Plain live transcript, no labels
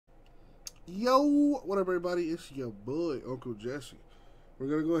Yo, what up, everybody? It's your boy, Uncle Jesse. We're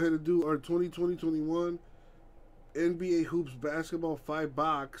going to go ahead and do our 2020-21 NBA Hoops Basketball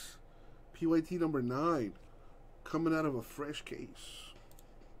 5-box PYT number 9, coming out of a fresh case.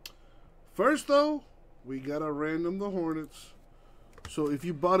 First, though, we got to random the Hornets. So if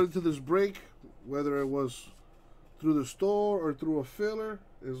you bought into this break, whether it was through the store or through a filler,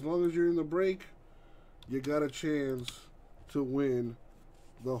 as long as you're in the break, you got a chance to win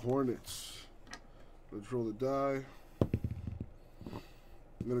the Hornets. Let's roll the die.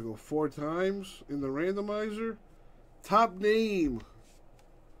 I'm going to go 4 times in the randomizer. Top name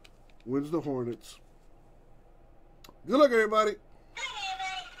wins the Hornets. Good luck, everybody.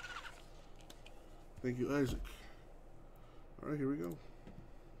 Thank you, Isaac. All right, here we go.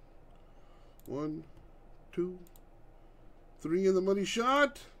 1, 2, 3 in the money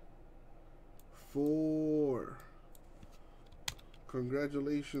shot. 4.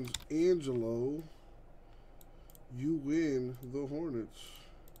 Congratulations, Angelo. You win the Hornets.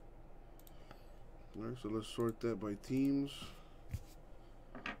 All right, so let's sort that by teams.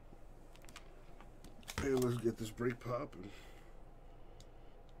 And let's get this break popping.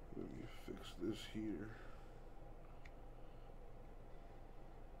 Let me fix this here.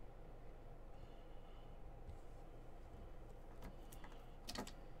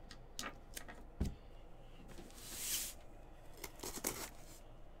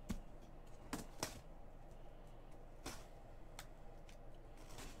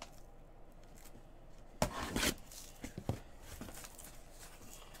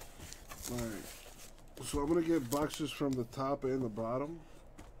 Alright, so I'm going to get boxes from the top and the bottom.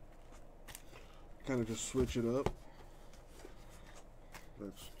 Kind of just switch it up.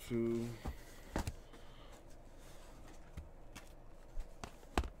 That's 2.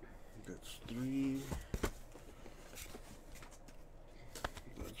 That's 3.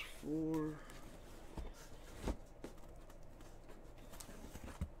 That's 4.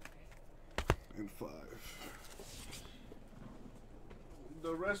 And 5.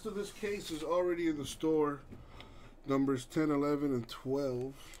 The rest of this case is already in the store. Numbers 10, 11, and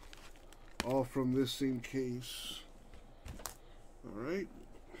 12. All from this same case. Alright.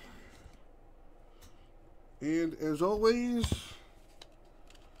 And as always,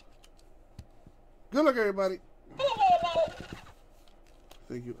 good luck, everybody.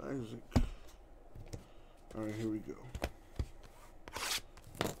 Thank you, Isaac. Alright, here we go.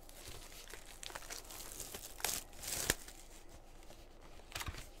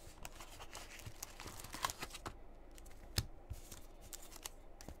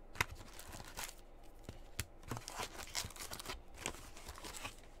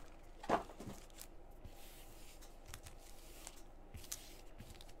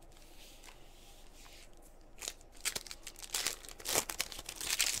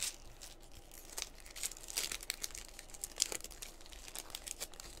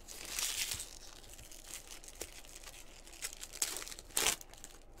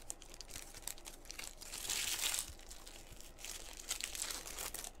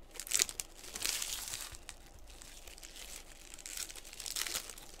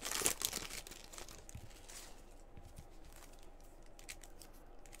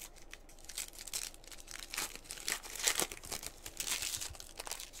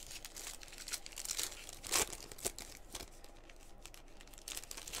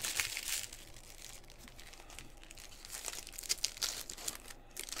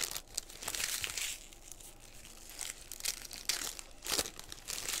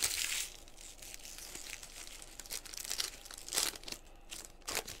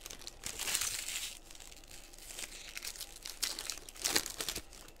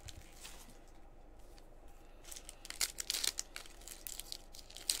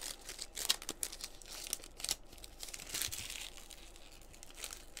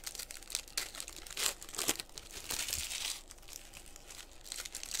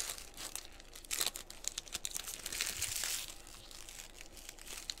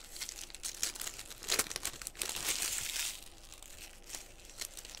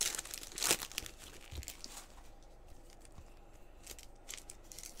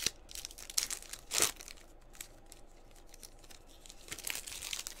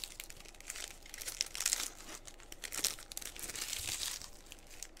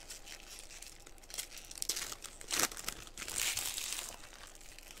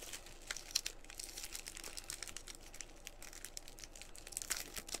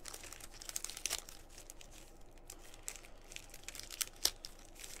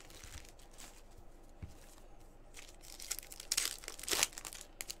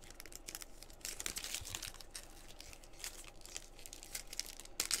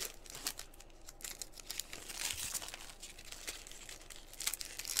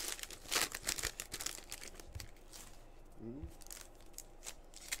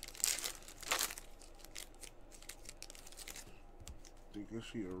 think I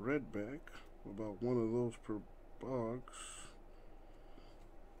see a red back. About one of those per box.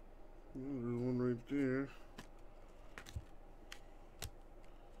 There's one right there.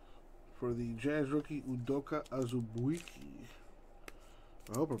 For the Jazz rookie, Udoka Azubuike.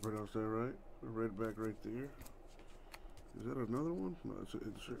 I hope I pronounced that right. A red back right there. Is that another one? No, it's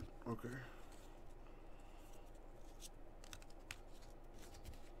an insert. Okay.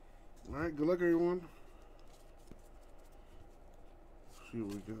 Alright, good luck everyone. Let's see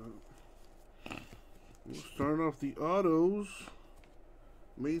what we got. We'll start off the autos.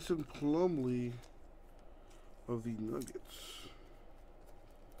 Mason Plumlee of the Nuggets.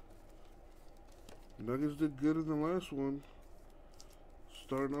 Nuggets did good in the last one.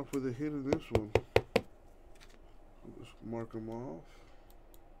 Starting off with a hit in this one. Just mark them off.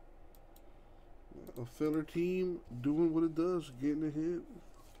 A filler team doing what it does, getting a hit.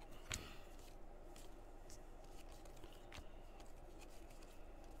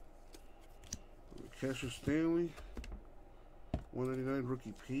 Cassius Stanley, 199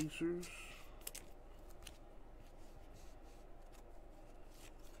 rookie Pacers.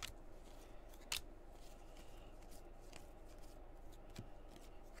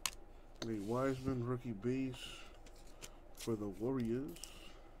 A Wiseman rookie base for the Warriors.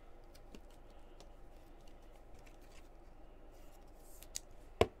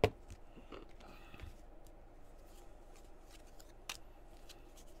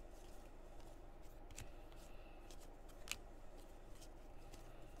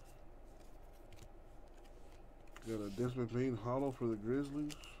 Got a Desmond Bain hollow for the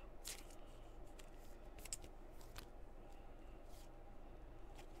Grizzlies.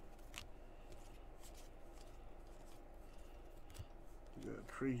 Got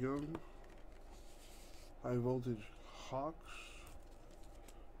Trae Young, high voltage Hawks.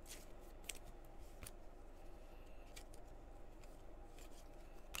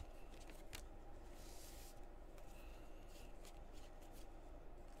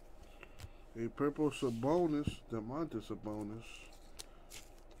 A purple Sabonis, Demontis Sabonis,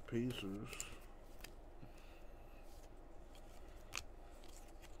 Pacers.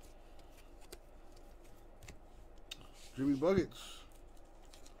 Jimmy Buckets,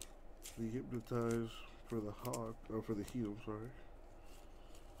 the Hypnotize for the Hawk, or for the Heat, I'm sorry.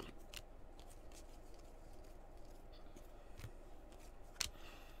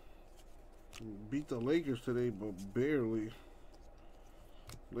 Beat the Lakers today, but barely.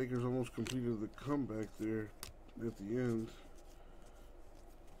 Lakers almost completed the comeback there at the end.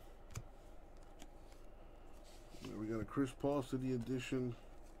 Now we got a Chris Paul City Edition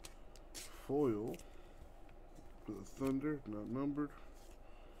foil for the Thunder, not numbered.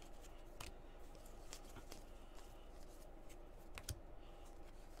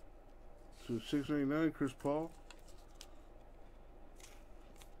 To 699 Chris Paul.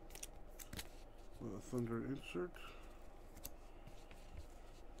 With a Thunder insert.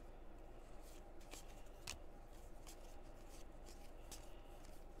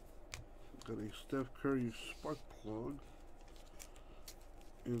 Got a Steph Curry Spark Plug.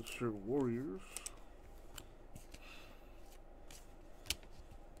 Insert Warriors.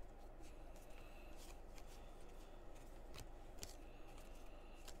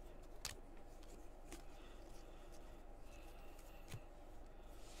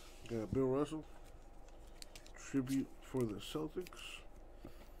 Got Bill Russell. Tribute for the Celtics.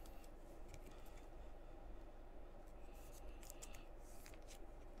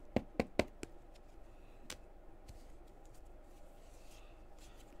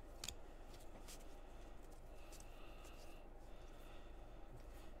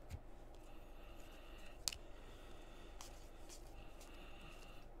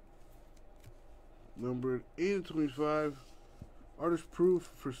 Numbered 8/25, artist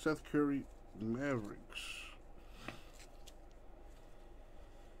proof for Seth Curry Mavericks.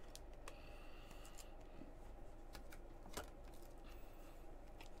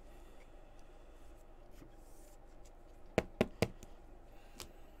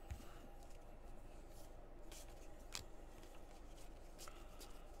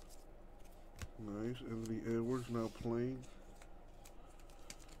 Nice, Anthony Edwards now playing.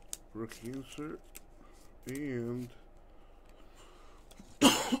 Rookie insert. And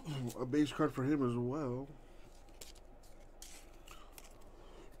a base card for him as well.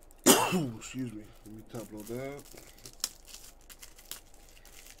 Excuse me. Let me top load that.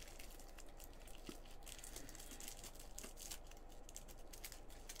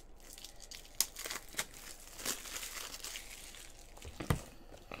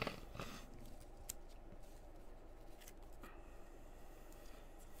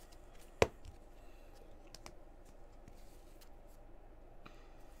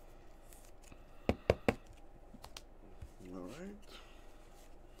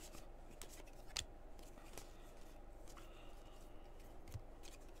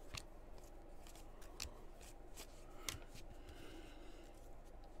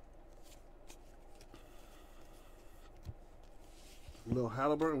 Little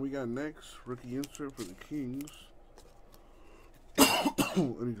Halliburton we got next. Rookie insert for the Kings. I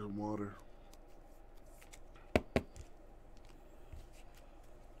need some water.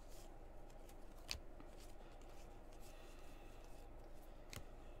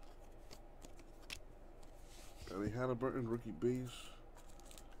 Got a Halliburton rookie base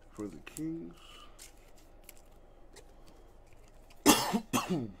for the Kings.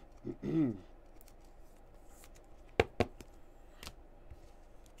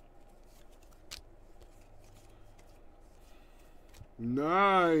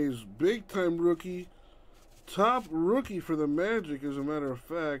 Nice. Big time rookie. Top rookie for the Magic, as a matter of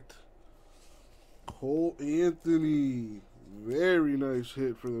fact. Cole Anthony. Very nice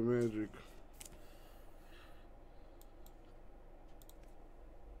hit for the Magic.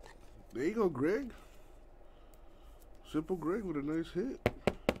 There you go, Greg. Simple Greg with a nice hit.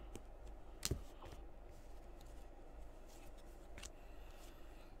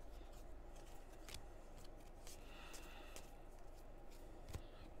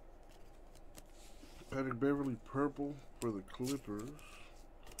 Patrick Beverly purple for the Clippers.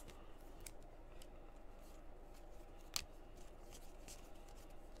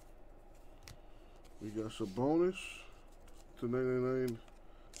 We got Sabonis /99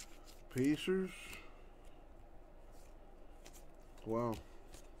 Pacers. Wow.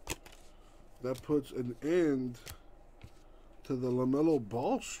 That puts an end to the LaMelo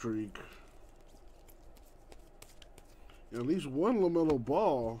Ball streak. At least one LaMelo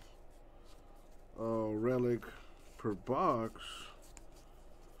Ball relic per box.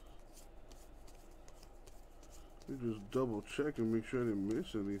 Let me just double check and make sure I didn't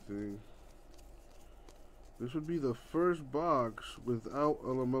miss anything. This would be the first box without a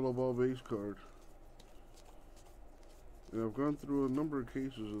LaMelo Ball base card. And I've gone through a number of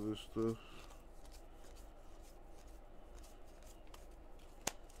cases of this stuff.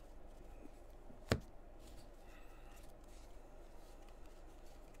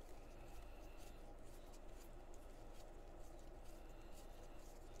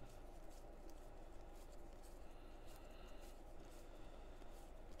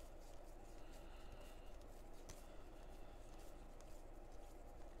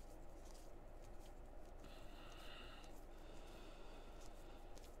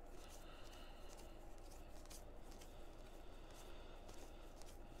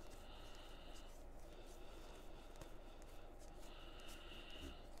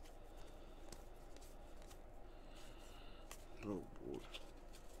 Oh boy.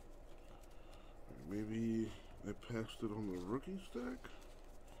 Maybe I passed it on the rookie stack?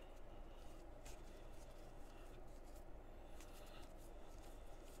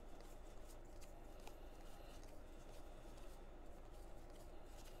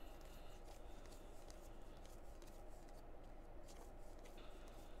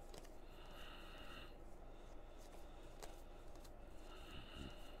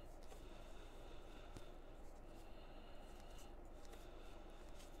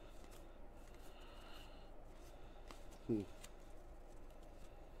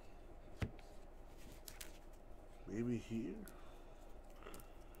 Maybe here?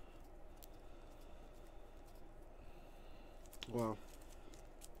 Wow.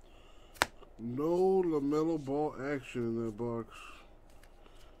 No LaMelo Ball action in that box.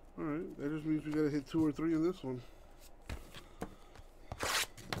 Alright, that just means we gotta hit 2 or 3 in this one.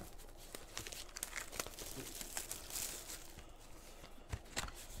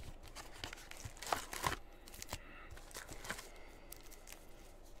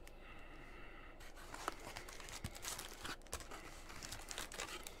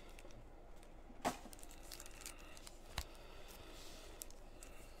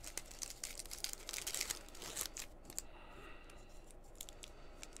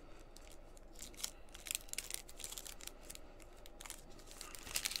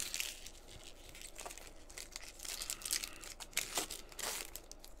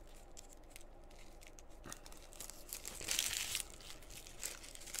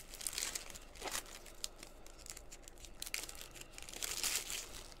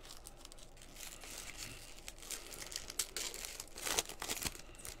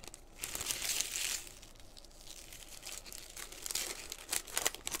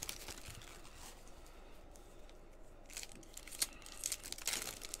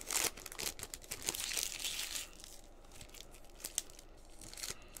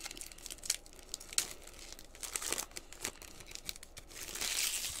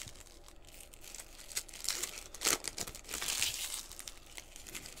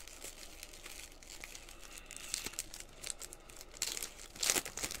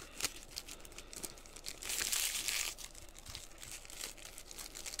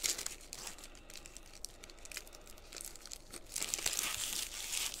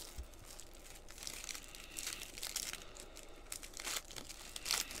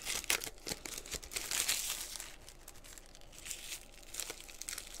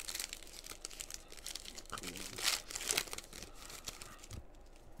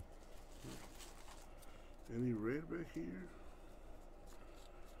 here.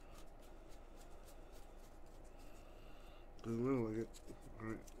 Doesn't look like it.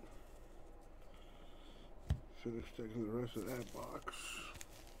 Alright. Finish checking the rest of that box.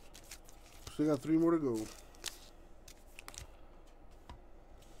 Still got 3 more to go.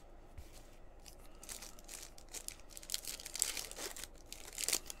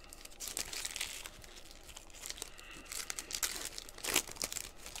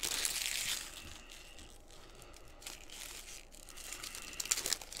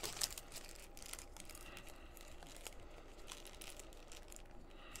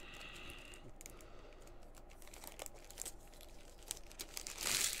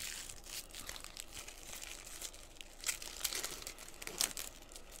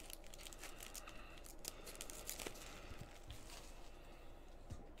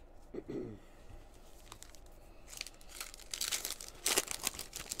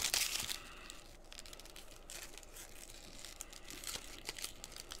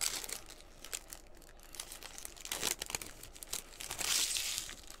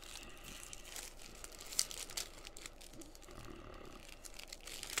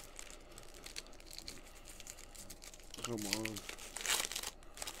 Come on.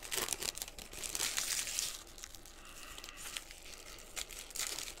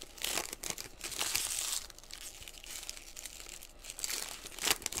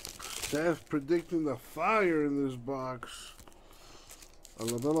 Staff predicting the fire in this box. A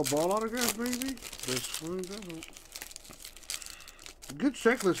LaMelo Ball autograph, maybe? That's one doesn't. Good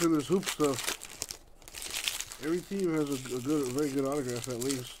checklist in this hoop stuff. Every team has a very good autograph at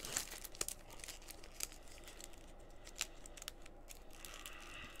least.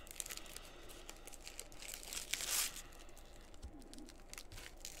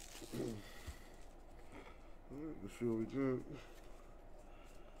 Alright, let's see what we got.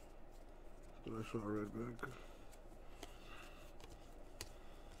 Did I saw a red back?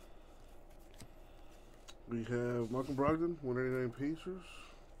 We have Malcolm Brogdon, 189 Pacers.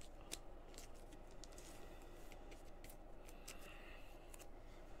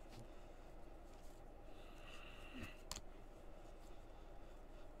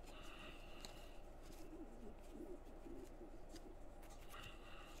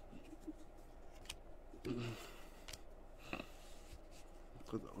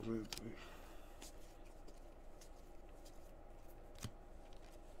 Put that one in.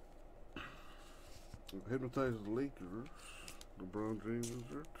 Hypnotize the Lakers. LeBron James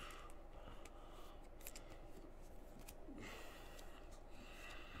insert.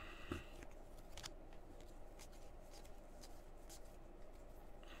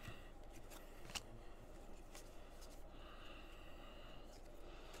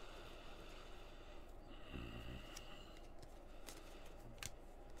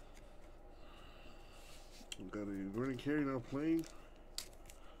 We've got a Vernon Carey now playing.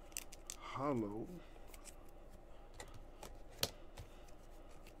 Hollow.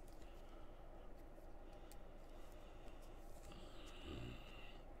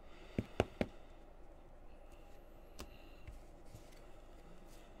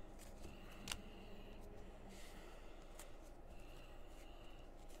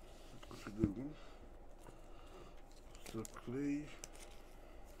 That's a good one. Steph Clay.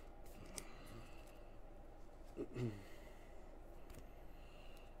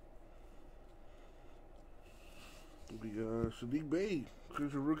 We got Sadiq Bey,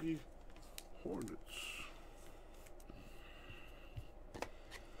 Christian rookie, Hornets.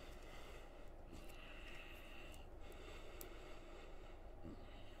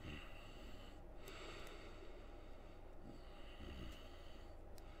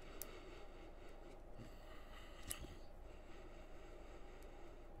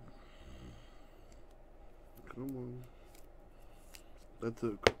 Come on. That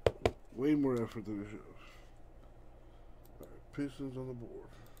took way more effort than it should have. Alright, Pistons on the board.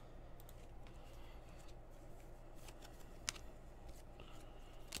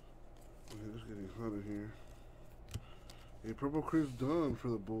 Okay, it's getting hot in here. A purple Chris Dunn for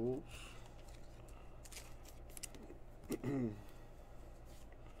the Bulls.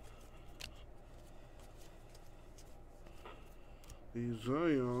 The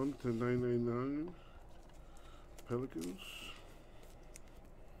Zion to 999 Pelicans.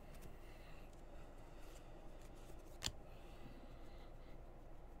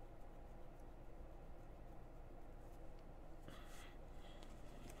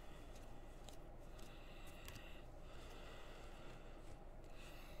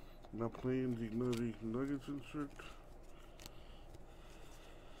 Not playing the Nuggets insert.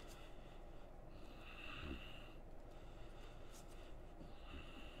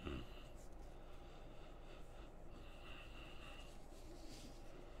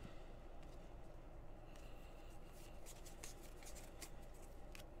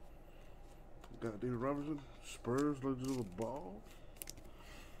 Got David Robinson, Spurs, Legends of the Ball.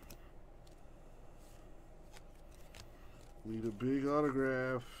 Need a big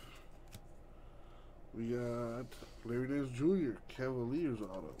autograph. We got Larry Nance Jr., Cavaliers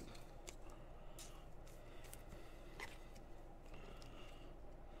auto.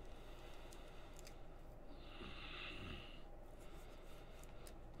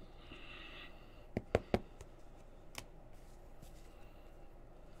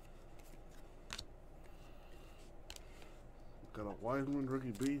 Got a Wiseman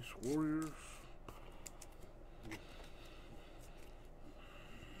rookie base, Warriors.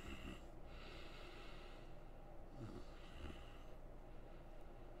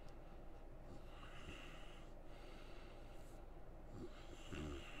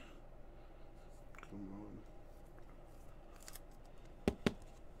 Come on.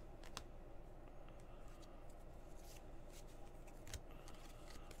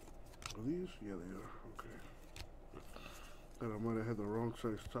 Are these? Yeah, they are. Okay. Thought I might have had the wrong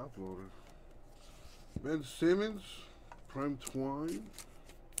size top loader. Ben Simmons, Prime Twine.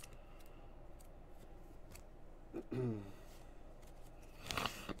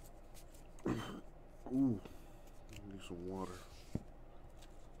 Ooh, need some water.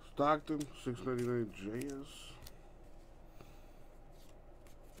 Stockton, $6.99 JS.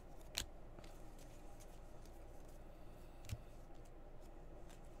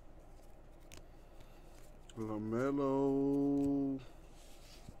 LaMelo,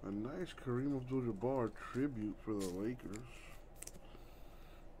 a nice Kareem Abdul-Jabbar tribute for the Lakers.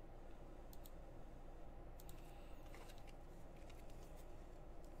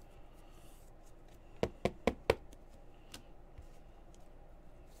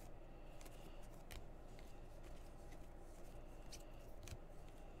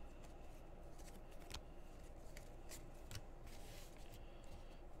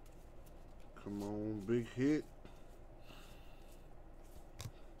 Come on, big hit.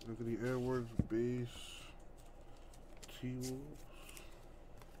 Anthony Edwards, base, T-Wolves.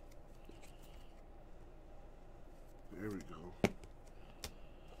 There we go.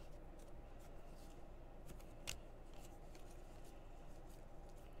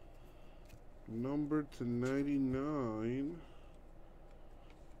 Number to 99.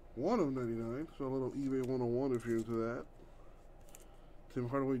 1 of 99. So a little eBay 101 if you're into that. Tim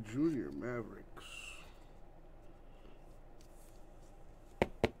Hardaway Jr., Mavericks.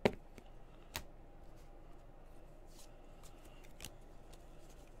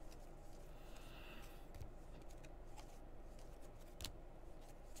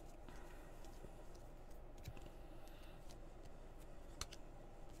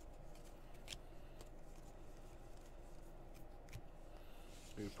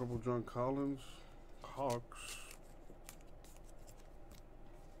 A purple John Collins, Hawks.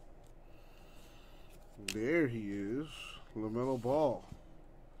 There he is, LaMelo Ball,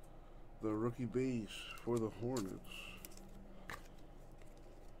 the rookie base for the Hornets.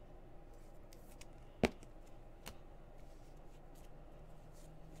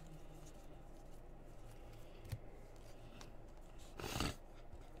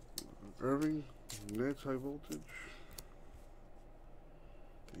 Irving, Nets high voltage.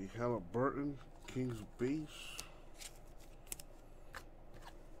 The Halliburton, Kings base.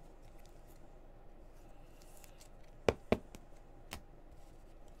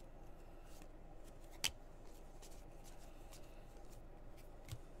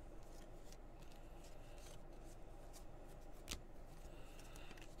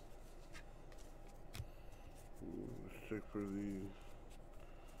 Let's check for the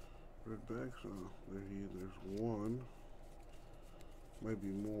red backs. Oh, there's one. Might be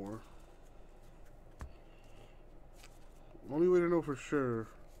more. Only way to know for sure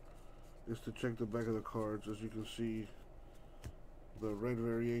is to check the back of the cards. As you can see, the red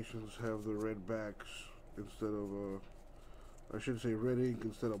variations have the red backs instead of, I should say red ink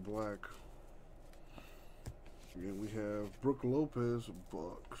instead of black. And we have Brook Lopez,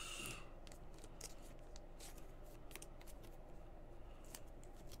 Bucks.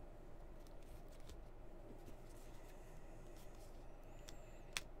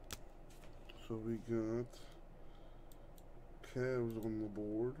 So we got Cavs on the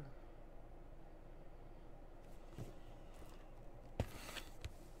board.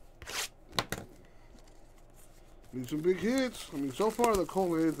 Need some big hits. I mean, so far the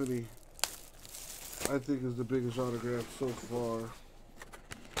Cole Anthony, I think, is the biggest autograph so far.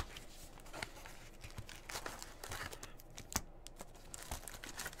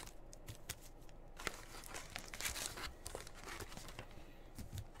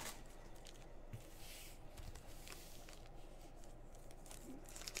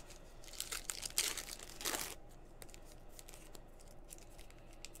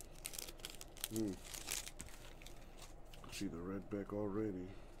 see the red back already.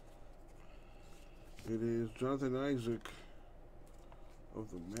 It is Jonathan Isaac of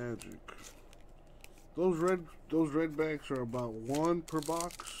the Magic. Those red backs are about 1 per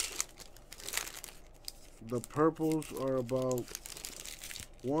box. The purples are about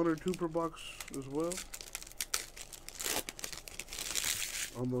 1 or 2 per box as well.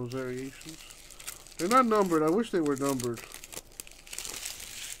 On those variations. They're not numbered. I wish they were numbered.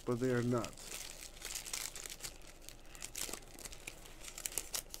 But they are not.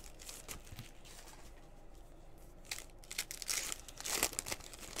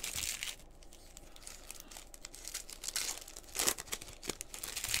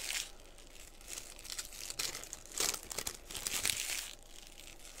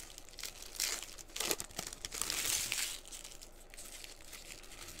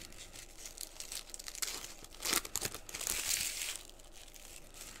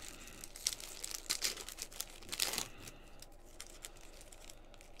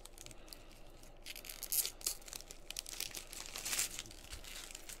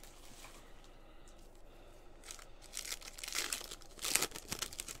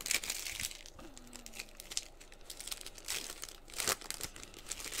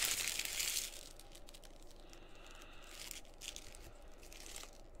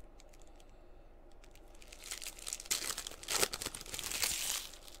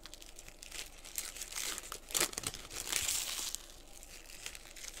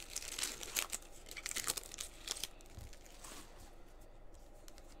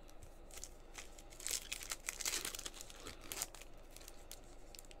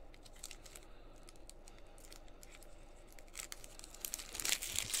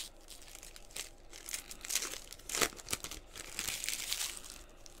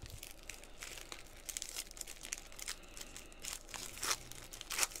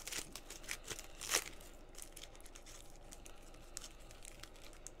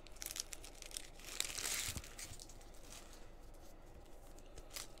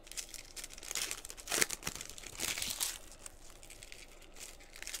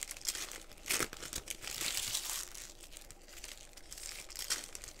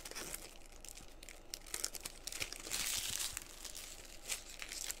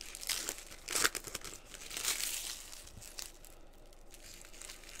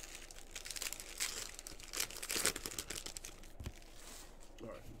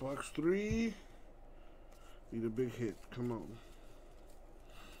 Box 3. Need a big hit. Come on.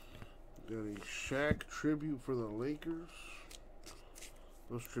 Got a Shaq tribute for the Lakers.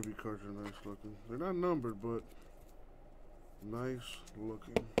 Those tribute cards are nice looking. They're not numbered, but nice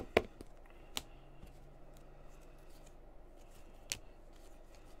looking.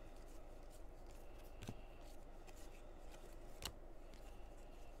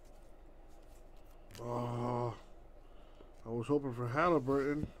 Oh, I was hoping for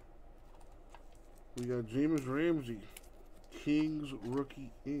Halliburton. We got James Ramsey, Kings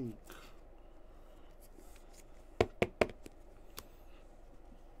Rookie Ink.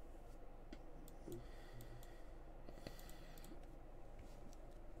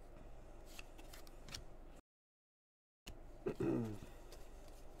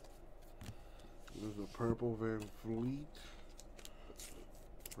 There's a purple Van Fleet,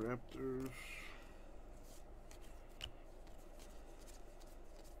 Raptors.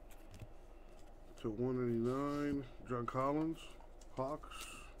 To 189, John Collins, Hawks.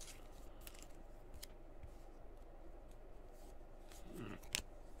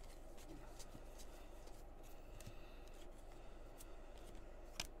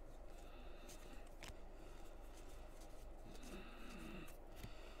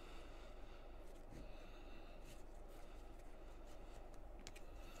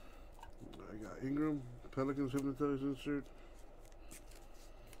 I got Ingram, Pelicans Hypnotized insert.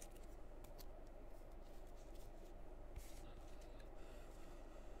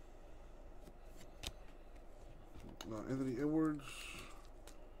 Anthony Edwards,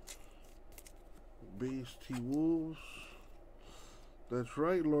 base T Wolves. That's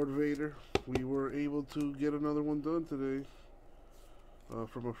right, Lord Vader. We were able to get another one done today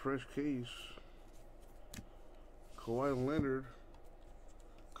from a fresh case. Kawhi Leonard,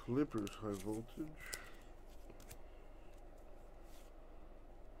 Clippers high voltage.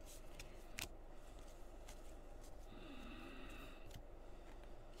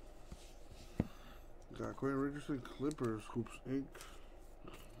 Got Quentin Richardson, Clippers, Hoops Inc.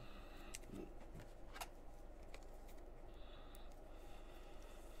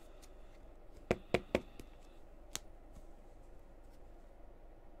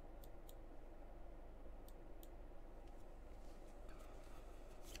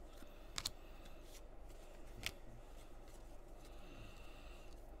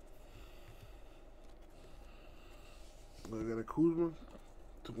 a Kuzma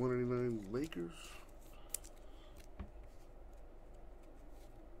to 189 Lakers.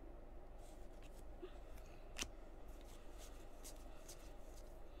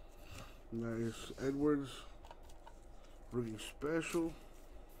 Nice Edwards rookie special.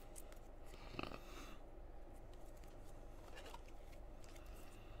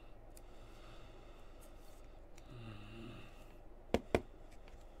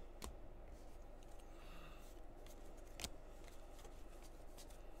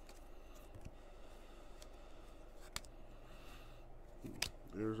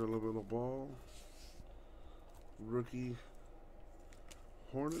 There's a little ball. Rookie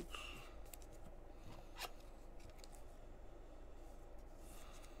Hornets.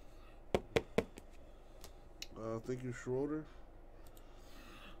 Thank you, Schroeder.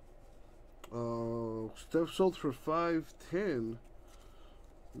 Steph sold for 510.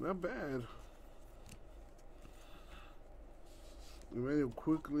 Not bad. Emmanuel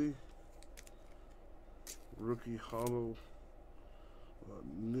quickly. Rookie hollow.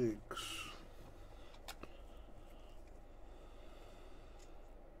 Knicks.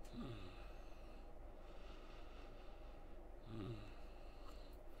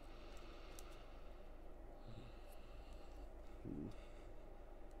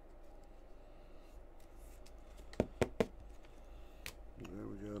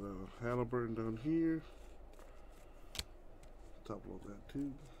 We got a Halliburton down here. Top load that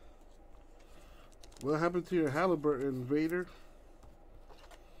too. What happened to your Halliburton, Vader?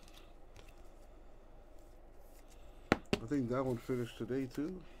 I think that one finished today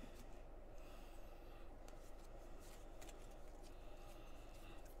too.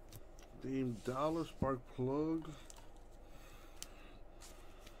 Dame Dollar Spark Plug.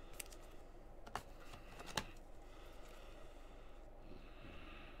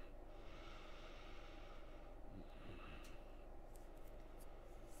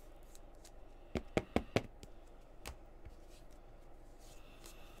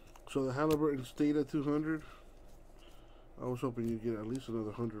 So the Halliburton stayed at 200. I was hoping you'd get at least another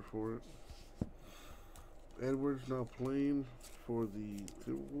 100 for it. Edwards now playing for the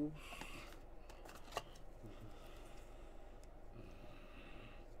Timberwolves.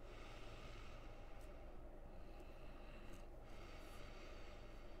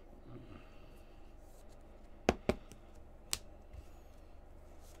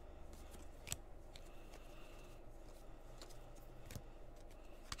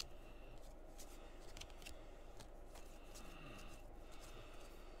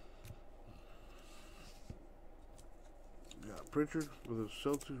 Pritchard with a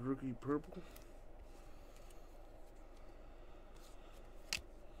Celtics rookie purple.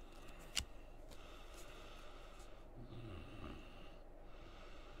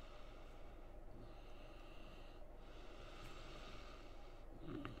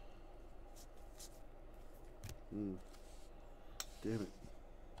 Damn it.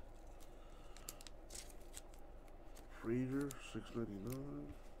 Frazier, $6.99.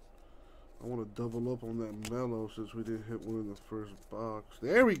 I want to double up on that Mellow since we didn't hit one in the first box.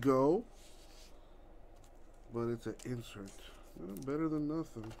 There we go. But it's an insert. Better than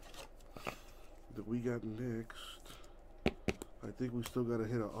nothing. That we got next. I think we still got to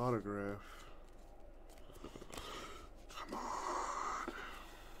hit an autograph. Come on.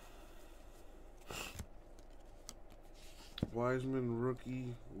 Wiseman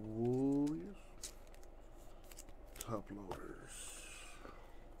rookie Warriors. Top loaders.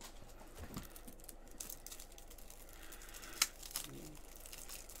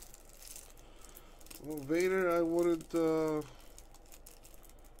 Well, Vader, I wouldn't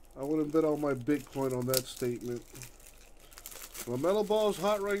bet all my Bitcoin on that statement. LaMelo Ball's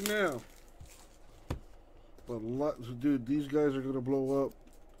hot right now. But dude, these guys are gonna blow up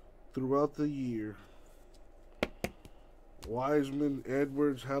throughout the year. Wiseman,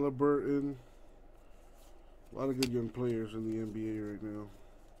 Edwards, Halliburton. A lot of good young players in the NBA right now.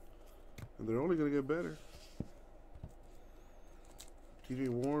 And they're only gonna get better. TJ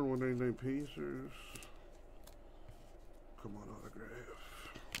Warren, 199 Pacers. Come on, autograph.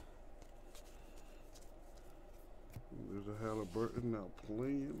 There's a Halliburton now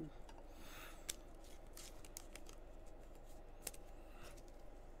playing.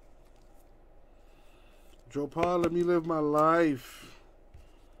 Joe Paul, let me live my life.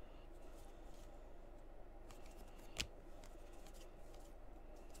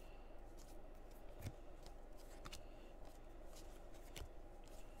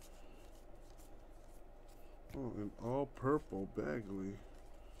 Oh, an all purple Bagley.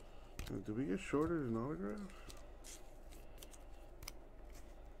 Did we get shorted an autograph?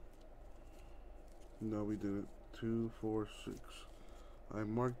 No, we didn't. 2, 4, 6. I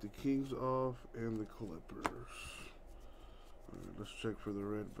marked the Kings off and the Clippers. Alright, let's check for the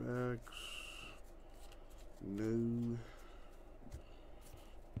red backs. No.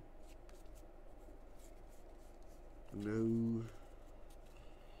 No.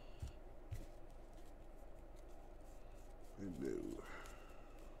 And no.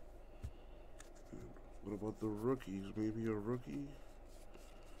 And what about the rookies? Maybe a rookie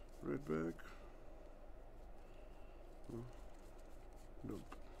red back? Oh,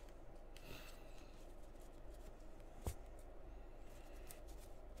 nope.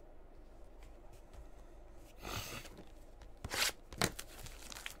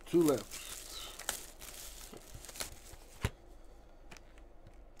 Two left.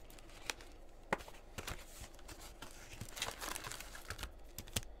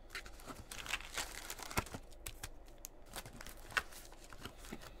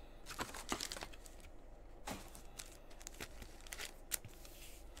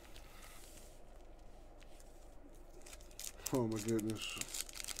 Oh my goodness.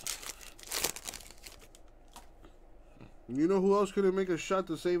 You know who else couldn't make a shot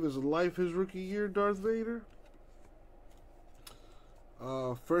to save his life his rookie year? Darth Vader.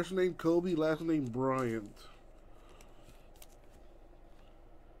 First name Kobe, last name Bryant.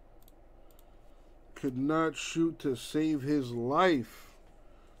 Could not shoot to save his life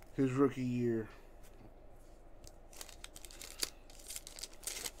his rookie year.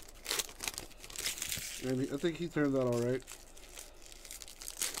 And I think he turned out all right.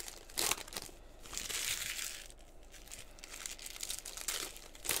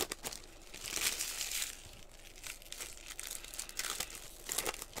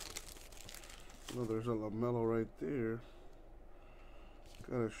 Oh, there's a LaMelo right there.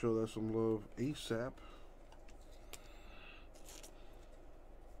 Gotta show that some love ASAP.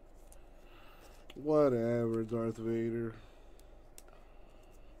 Whatever, Darth Vader.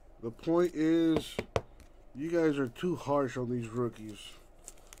 The point is, you guys are too harsh on these rookies,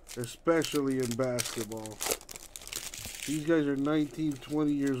 especially in basketball. These guys are 19,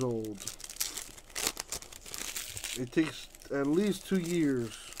 20 years old. It takes at least 2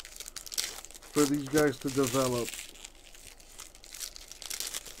 years for these guys to develop.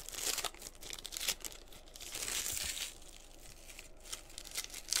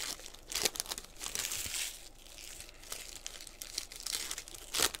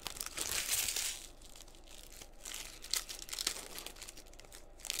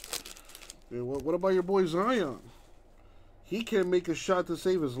 Yeah, what about your boy Zion? He can't make a shot to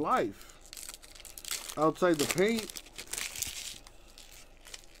save his life outside the paint.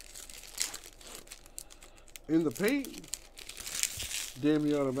 In the paint, damn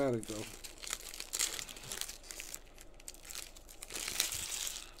you automatic though.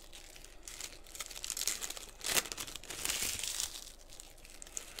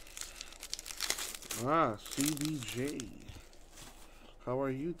 Ah, CBJ. How are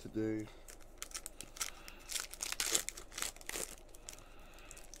you today?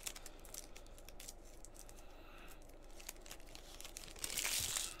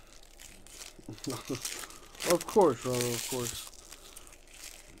 Of course, Roro, of course.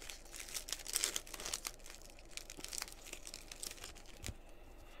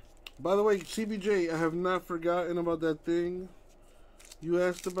 By the way, CBJ, I have not forgotten about that thing you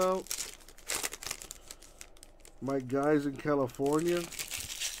asked about. My guys in California.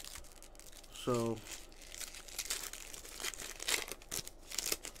 So,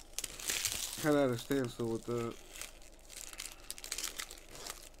 kind of at a standstill with that.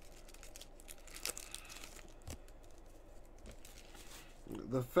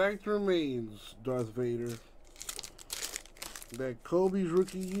 The fact remains, Darth Vader, that Kobe's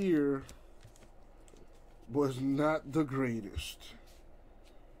rookie year was not the greatest.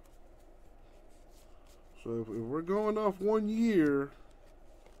 So if we're going off 1 year,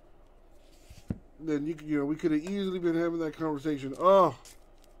 then you know we could have easily been having that conversation. Oh,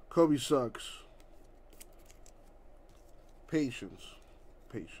 Kobe sucks. Patience,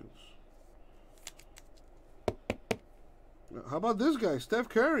 patience. How about this guy, Steph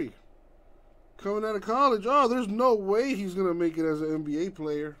Curry? Coming out of college. Oh, there's no way he's going to make it as an NBA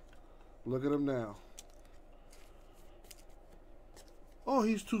player. Look at him now. Oh,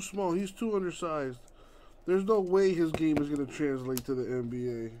 he's too small. He's too undersized. There's no way his game is going to translate to the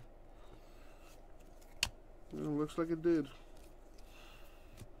NBA. Well, looks like it did.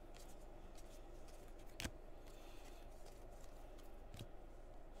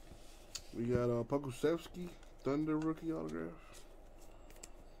 We got Pokusevski. Thunder rookie autograph.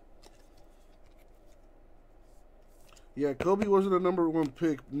 Yeah, Kobe wasn't a #1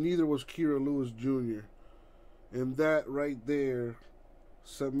 pick. Neither was Kira Lewis Jr. And that right there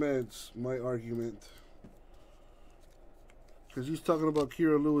cements my argument. Because he's talking about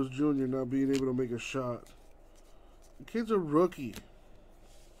Kira Lewis Jr. not being able to make a shot. The kid's a rookie.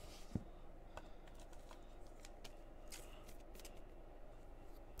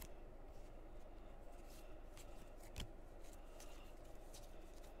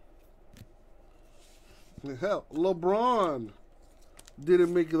 Hell, LeBron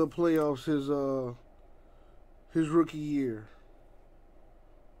didn't make the playoffs his rookie year.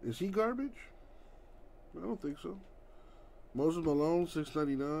 Is he garbage? I don't think so. Moses Malone,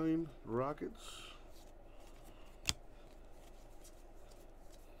 $6.99. Rockets.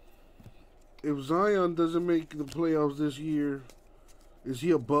 If Zion doesn't make the playoffs this year, is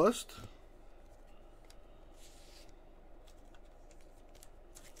he a bust?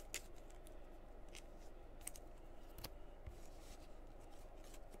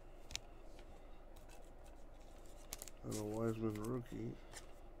 And a Wiseman rookie.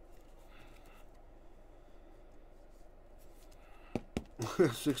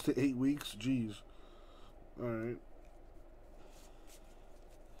 Six to 8 weeks. Jeez. Alright.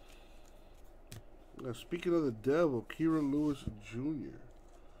 Now, speaking of the devil, Kira Lewis Jr.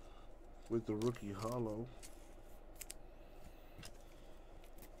 with the rookie hollow.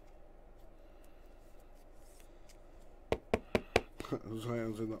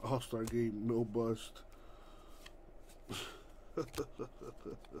 Zion's in the All-Star game, no bust. That's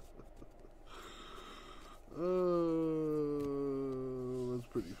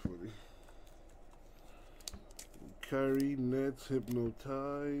pretty funny. Kyrie, Nets,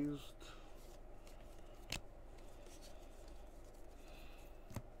 hypnotized.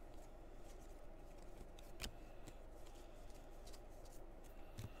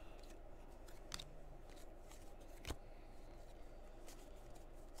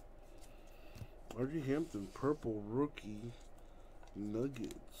 RG Hampton, purple rookie,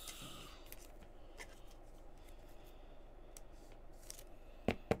 Nuggets.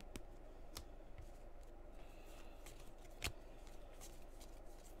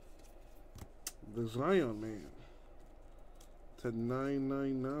 The Zion man to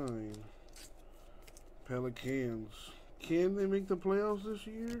 999. Pelicans. Can they make the playoffs this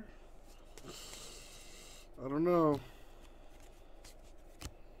year? I don't know.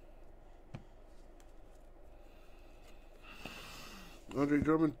 Andre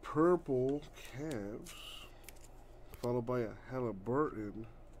Drummond, purple, Cavs, followed by a Halliburton,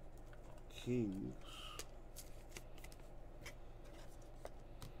 Kings.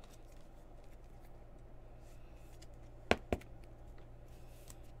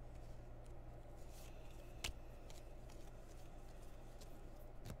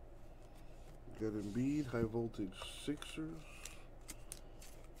 Got Embiid, high voltage Sixers.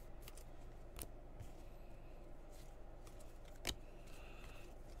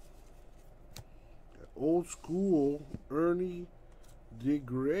 Old school Ernie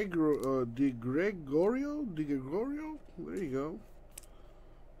DiGregorio. There you go.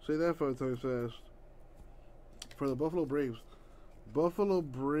 Say that 5 times fast. For the Buffalo Braves. Buffalo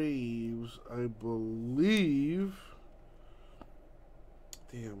Braves, I believe.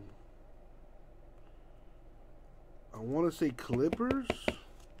 Damn. I want to say Clippers.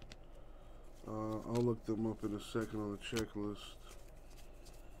 I'll look them up in a second on the checklist.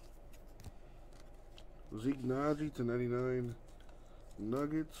 Zeke Naji to 99.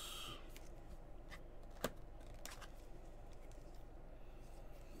 Nuggets.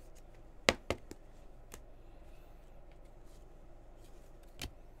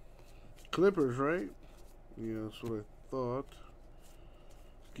 Clippers, right? Yeah, that's what I thought.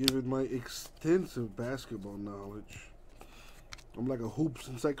 Given my extensive basketball knowledge, I'm like a hoops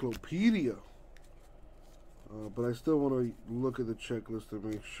encyclopedia. But I still want to look at the checklist to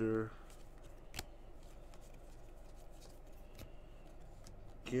make sure.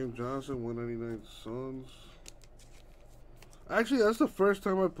 Cam Johnson, 199 Suns. Actually, that's the first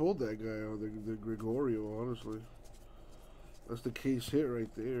time I pulled that guy out, the Gregorio, honestly. That's the case hit right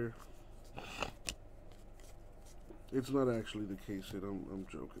there. It's not actually the case hit, I'm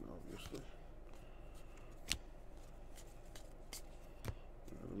joking, obviously.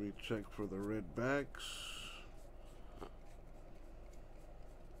 Let me check for the red backs.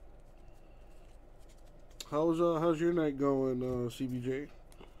 How's your night going, CBJ?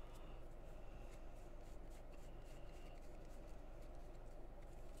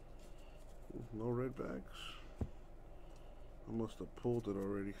 No red backs. I must have pulled it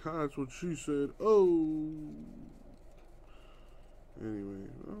already. That's what she said. Oh. Anyway,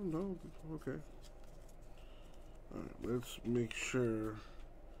 oh no, okay. Alright, let's make sure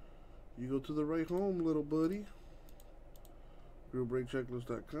you go to the right home, little buddy.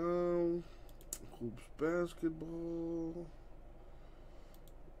 RealBreakChecklist.com. Hoops Basketball.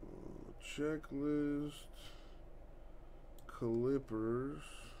 Checklist. Clippers.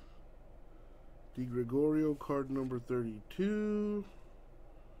 DeGregorio, card number 32.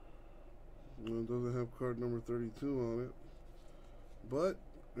 It doesn't have card number 32 on it. But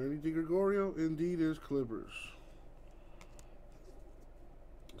Ernie DeGregorio indeed is Clippers.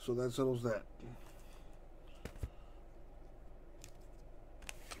 So that settles that.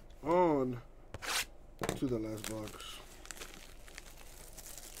 On to the last box.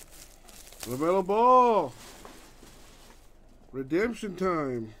 LaMelo Ball. Redemption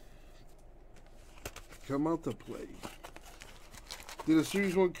time. Come out to play. Did a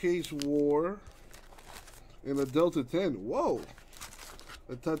Series 1 case war. And a Delta 10. Whoa.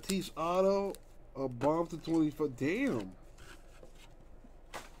 A Tatis auto. A bomb to 25. Damn.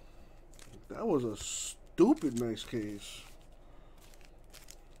 That was a stupid nice case.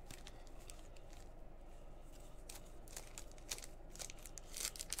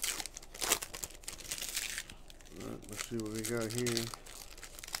 Alright, let's see what we got here.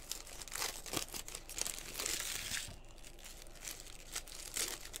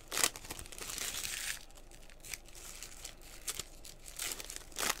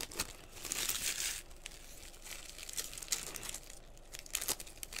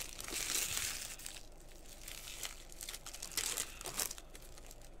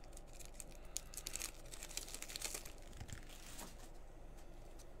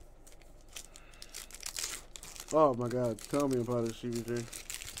 Oh my God, tell me about it, CBJ.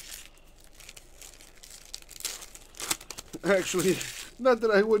 Actually, not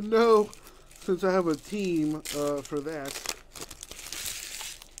that I would know, since I have a team for that.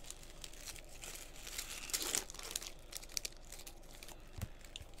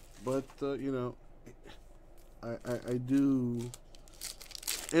 But, you know, I do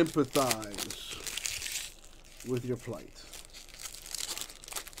empathize with your plight.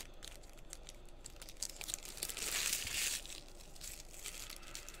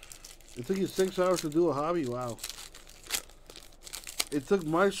 It took you 6 hours to do a hobby? Wow. It took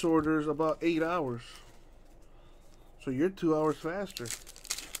my sorters about 8 hours. So you're 2 hours faster.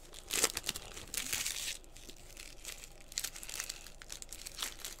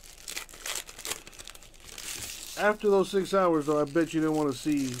 After those 6 hours, though, I bet you didn't want to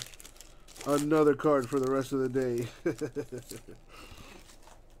see another card for the rest of the day.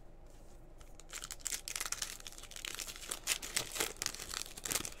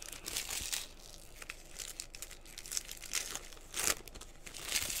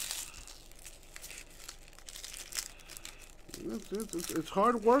 It's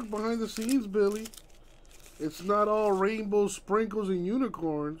hard work behind the scenes, Billy. It's not all rainbows, sprinkles, and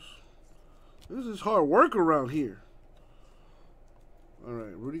unicorns. This is hard work around here. All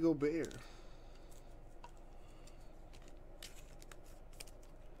right, Rudy Gobert.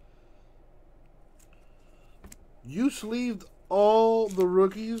 You sleeved all the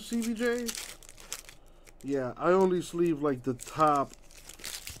rookies, CBJ? Yeah, I only sleeved like the top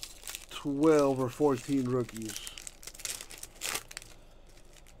 12 or 14 rookies.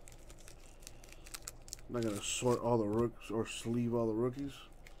 I'm not gonna sort all the rooks or sleeve all the rookies.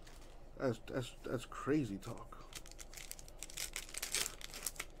 That's crazy talk.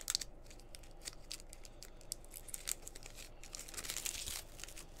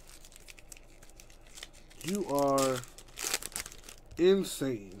 You are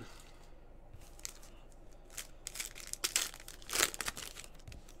insane.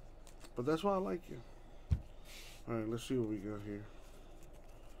 But that's why I like you. All right, let's see what we got here.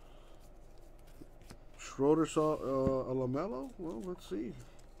 Schroeder saw a LaMelo? Well, let's see.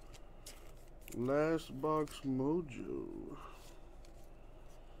 Last box mojo.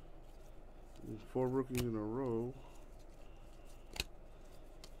 4 rookies in a row.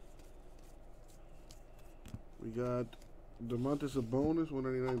 We got DeMontis Sabonis,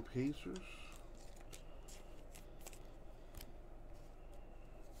 199 Pacers.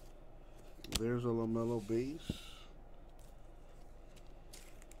 There's a LaMelo base.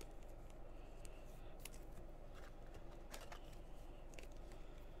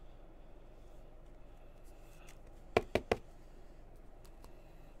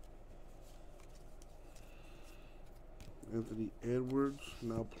 Anthony Edwards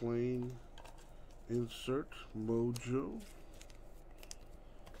now playing insert mojo.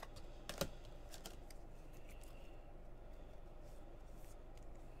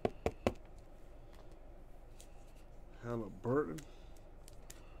 Halliburton,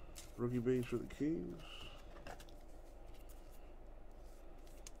 rookie base for the Kings.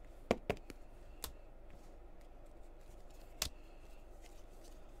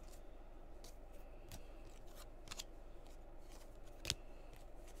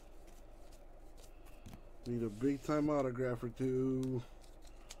 Need a big time autograph or two.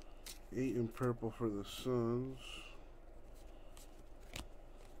 8 in purple for the Suns.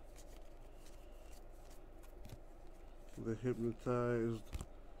 The hypnotized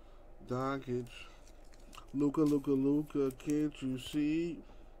Doncic. Luka, can't you see?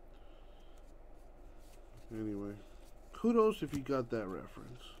 Anyway, kudos if you got that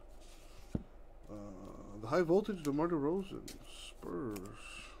reference. The high voltage DeMar DeRozan, Spurs.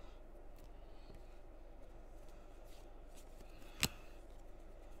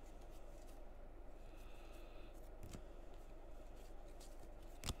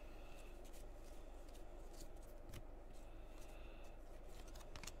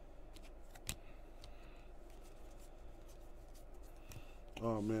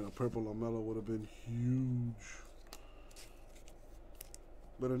 Oh man, a purple LaMelo would have been huge.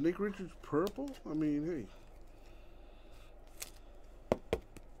 But a Nick Richards purple? I mean, hey.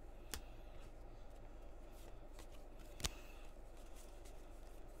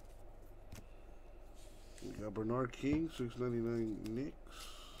 We got Bernard King, 699 Knicks.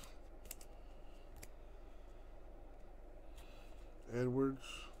 Edwards,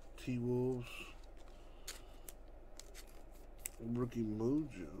 T-Wolves. Rookie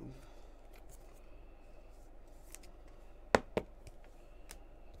Mojo.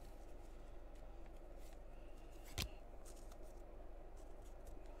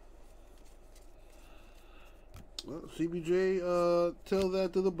 Well, CBJ, tell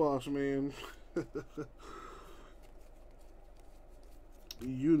that to the boss, man.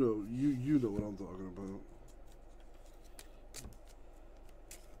 you know what I'm talking about.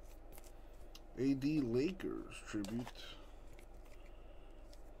 AD Lakers tribute.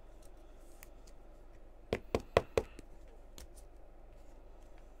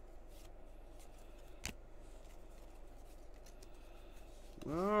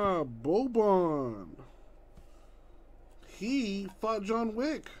 Ah, Boban. He fought John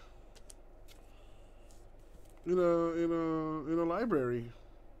Wick in a library.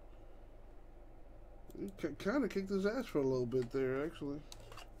 He kind of kicked his ass for a little bit there, actually.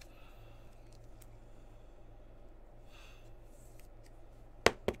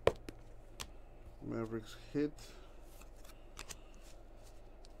 Mavericks hit.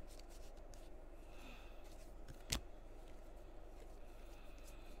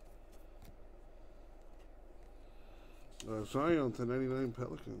 Zion to 99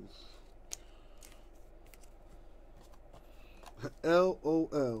 Pelicans.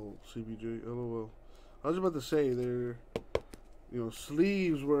 LOL, CBJ, LOL. I was about to say there,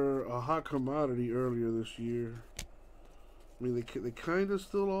 sleeves were a hot commodity earlier this year. I mean, they kind of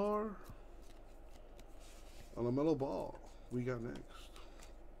still are. LaMelo Ball, we got next.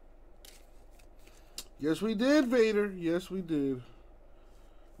 Yes, we did, Vader. Yes, we did.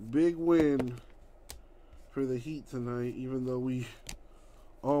 Big win for the Heat tonight, even though we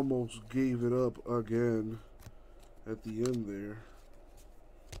almost gave it up again at the end there.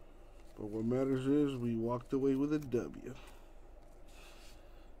 But what matters is we walked away with a W.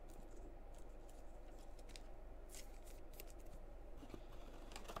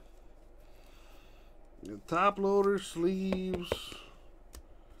 The top loader, sleeves,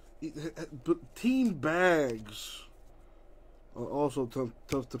 team bags are also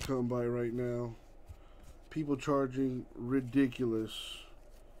tough to come by right now. People charging ridiculous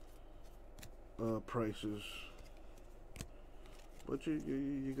prices, but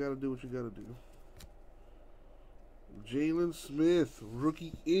you got to do what you got to do. Jalen Smith,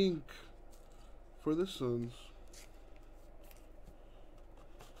 rookie ink for the Suns.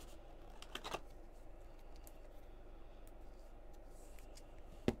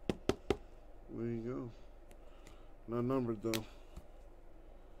 There you go. Not numbered though.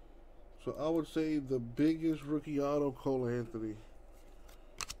 So I would say the biggest rookie auto, Cole Anthony.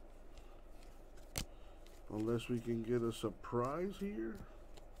 Unless we can get a surprise here.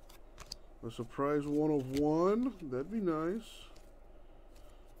 A surprise 1 of 1. That'd be nice.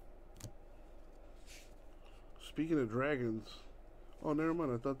 Speaking of dragons. Oh, never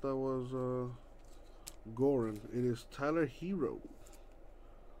mind. I thought that was Goran. It is Tyler Hero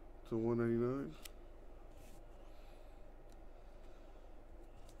to 199.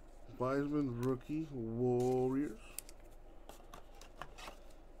 Wiseman, rookie, Warriors.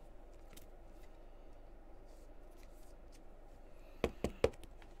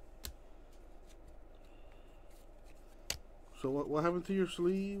 So what happened to your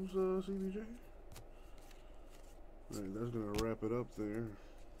sleeves, CBJ? All right, that's gonna wrap it up there.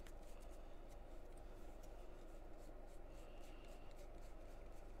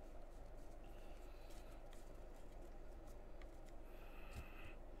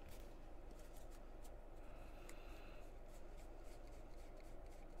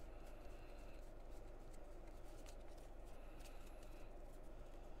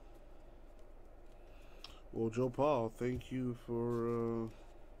 Well, Joe Paul, thank you for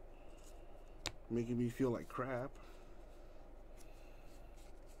making me feel like crap.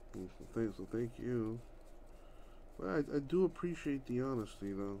 So thank you. But I do appreciate the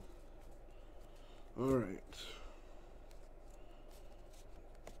honesty, though. All right.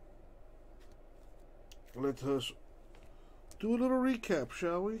 Let us do a little recap,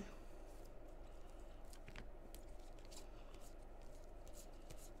 shall we?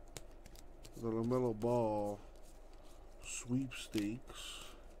 The LaMelo Ball sweepstakes.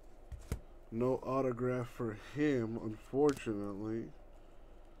 No autograph for him, unfortunately.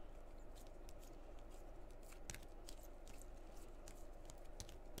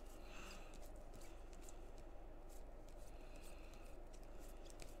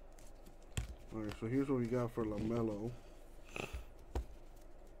 Alright, so here's what we got for LaMelo.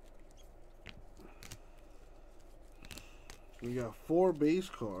 We got 4 base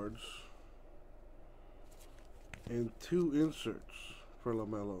cards and 2 inserts for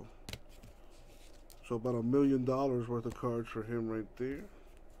LaMelo. So about $1 million worth of cards for him right there.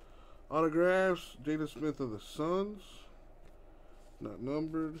 Autographs, Jada Smith of the Suns, not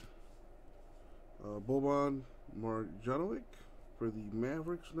numbered. Boban Marjanovic for the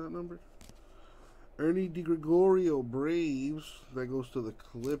Mavericks, not numbered. Ernie DiGregorio, Braves, that goes to the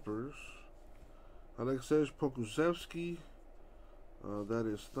Clippers. Aleksej Pokusevski, that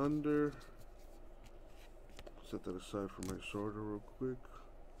is Thunder. Set that aside for my sorter real quick.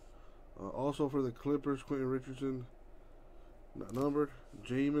 Also for the Clippers, Quentin Richardson, not numbered.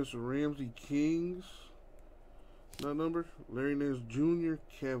 Jameis Ramsey, Kings, not numbered. Larry Nance Jr.,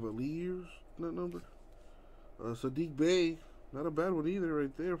 Cavaliers, not numbered. Sadiq Bey, not a bad one either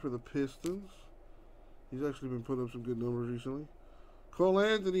right there for the Pistons. He's actually been putting up some good numbers recently. Cole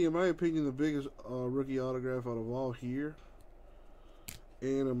Anthony, in my opinion, the biggest rookie autograph out of all here.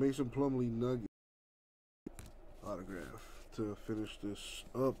 And a Mason Plumlee Nugget autograph to finish this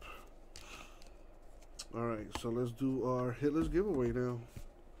up. Alright, so let's do our hitless giveaway now.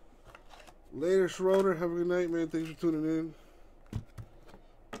 Later, Schroeder. Have a good night, man. Thanks for tuning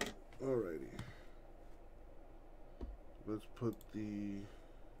in. Alrighty. Let's put the...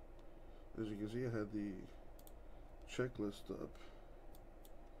 As you can see, I had the checklist up.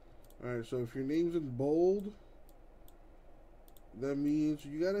 Alright, so if your name's in bold, that means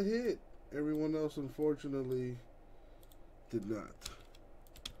you got a hit. Everyone else, unfortunately, did not.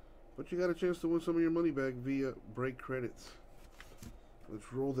 But you got a chance to win some of your money back via break credits.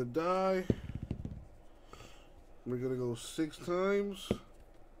 Let's roll the die. We're going to go 6 times.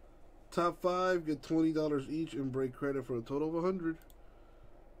 Top 5 get $20 each in break credit for a total of $100.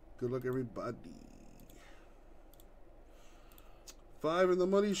 Good luck, everybody. 5 in the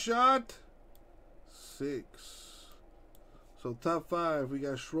money shot. 6. So top 5, we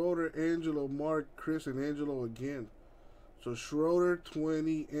got Schroeder, Angelo, Mark, Chris, and Angelo again. So Schroeder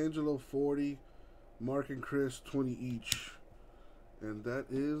 20, Angelo 40, Mark and Chris 20 each. And that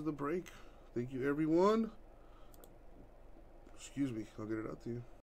is the break. Thank you, everyone. Excuse me, I'll get it out to you.